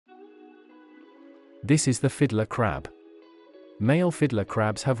This is the fiddler crab. Male fiddler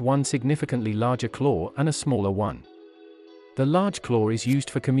crabs have one significantly larger claw and a smaller one. The large claw is used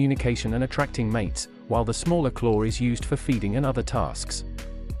for communication and attracting mates, while the smaller claw is used for feeding and other tasks.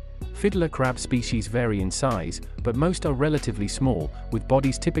 Fiddler crab species vary in size, but most are relatively small, with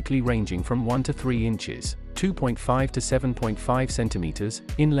bodies typically ranging from 1 to 3 inches, 2.5 to 7.5 centimeters,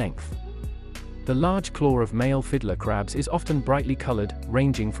 in length. The large claw of male fiddler crabs is often brightly colored,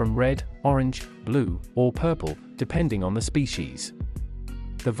 ranging from red, orange, blue, or purple, depending on the species.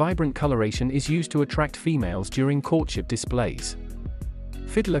 The vibrant coloration is used to attract females during courtship displays.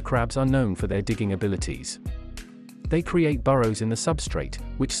 Fiddler crabs are known for their digging abilities. They create burrows in the substrate,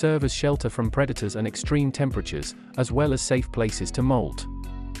 which serve as shelter from predators and extreme temperatures, as well as safe places to molt.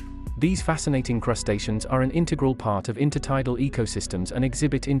 These fascinating crustaceans are an integral part of intertidal ecosystems and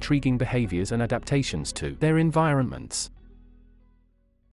exhibit intriguing behaviors and adaptations to their environments.